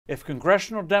If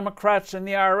congressional Democrats and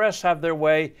the IRS have their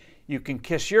way, you can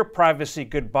kiss your privacy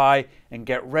goodbye and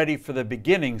get ready for the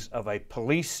beginnings of a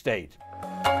police state.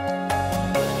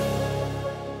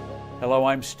 Hello,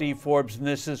 I'm Steve Forbes, and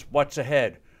this is What's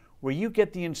Ahead, where you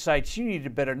get the insights you need to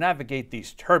better navigate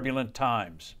these turbulent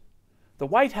times. The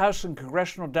White House and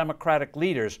congressional Democratic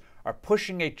leaders are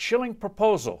pushing a chilling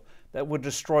proposal that would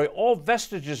destroy all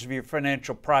vestiges of your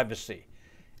financial privacy.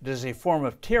 It is a form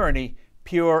of tyranny,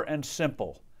 pure and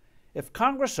simple. If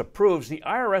Congress approves, the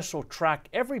IRS will track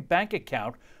every bank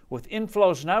account with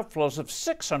inflows and outflows of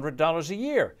 $600 a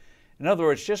year. In other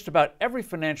words, just about every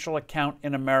financial account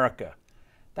in America.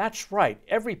 That's right,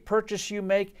 every purchase you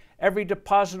make, every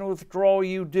deposit and withdrawal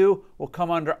you do will come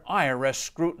under IRS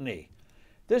scrutiny.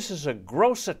 This is a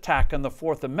gross attack on the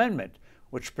Fourth Amendment,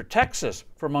 which protects us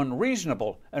from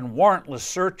unreasonable and warrantless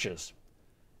searches.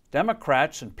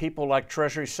 Democrats and people like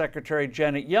Treasury Secretary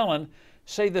Janet Yellen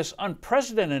say this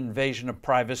unprecedented invasion of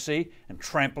privacy and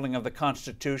trampling of the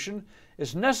Constitution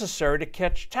is necessary to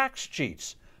catch tax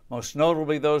cheats, most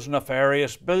notably those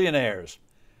nefarious billionaires.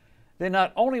 They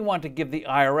not only want to give the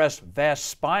IRS vast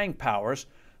spying powers,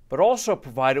 but also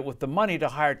provide it with the money to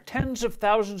hire tens of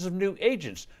thousands of new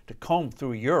agents to comb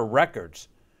through your records.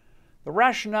 The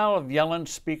rationale of Yellen,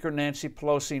 Speaker Nancy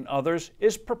Pelosi, and others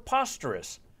is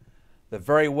preposterous. The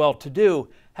very well-to-do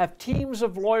have teams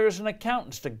of lawyers and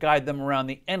accountants to guide them around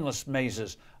the endless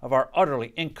mazes of our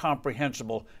utterly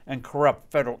incomprehensible and corrupt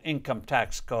federal income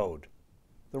tax code.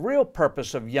 The real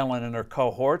purpose of Yellen and her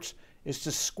cohorts is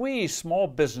to squeeze small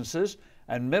businesses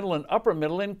and middle and upper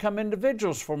middle income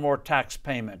individuals for more tax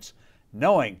payments,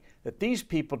 knowing that these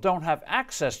people don't have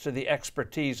access to the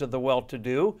expertise of the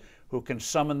well-to-do who can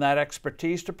summon that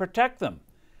expertise to protect them.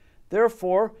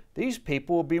 Therefore, these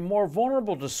people will be more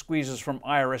vulnerable to squeezes from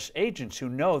IRS agents who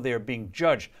know they are being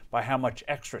judged by how much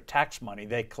extra tax money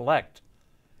they collect.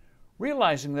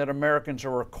 Realizing that Americans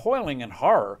are recoiling in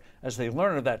horror as they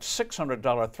learn of that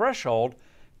 $600 threshold,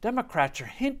 Democrats are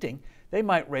hinting they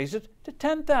might raise it to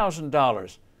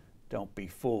 $10,000. Don't be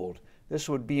fooled. This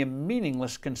would be a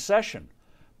meaningless concession.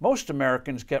 Most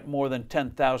Americans get more than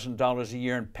 $10,000 a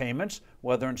year in payments,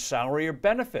 whether in salary or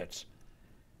benefits.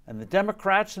 And the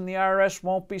Democrats and the IRS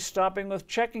won't be stopping with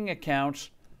checking accounts.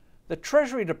 The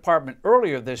Treasury Department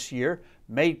earlier this year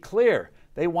made clear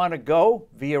they want to go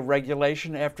via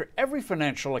regulation after every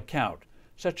financial account,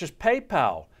 such as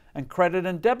PayPal and credit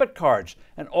and debit cards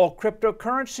and all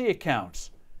cryptocurrency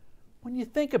accounts. When you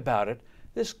think about it,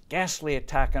 this ghastly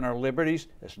attack on our liberties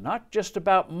is not just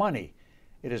about money.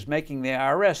 It is making the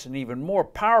IRS an even more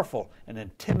powerful and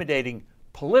intimidating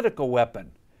political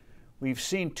weapon. We've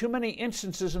seen too many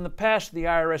instances in the past of the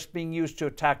IRS being used to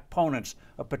attack opponents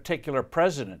of particular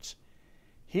presidents.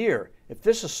 Here, if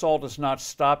this assault is not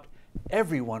stopped,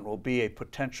 everyone will be a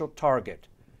potential target.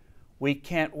 We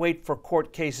can't wait for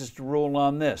court cases to rule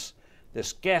on this.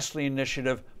 This ghastly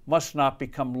initiative must not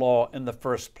become law in the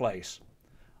first place.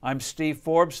 I'm Steve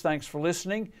Forbes. Thanks for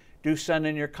listening. Do send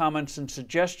in your comments and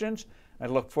suggestions. I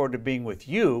look forward to being with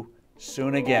you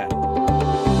soon again.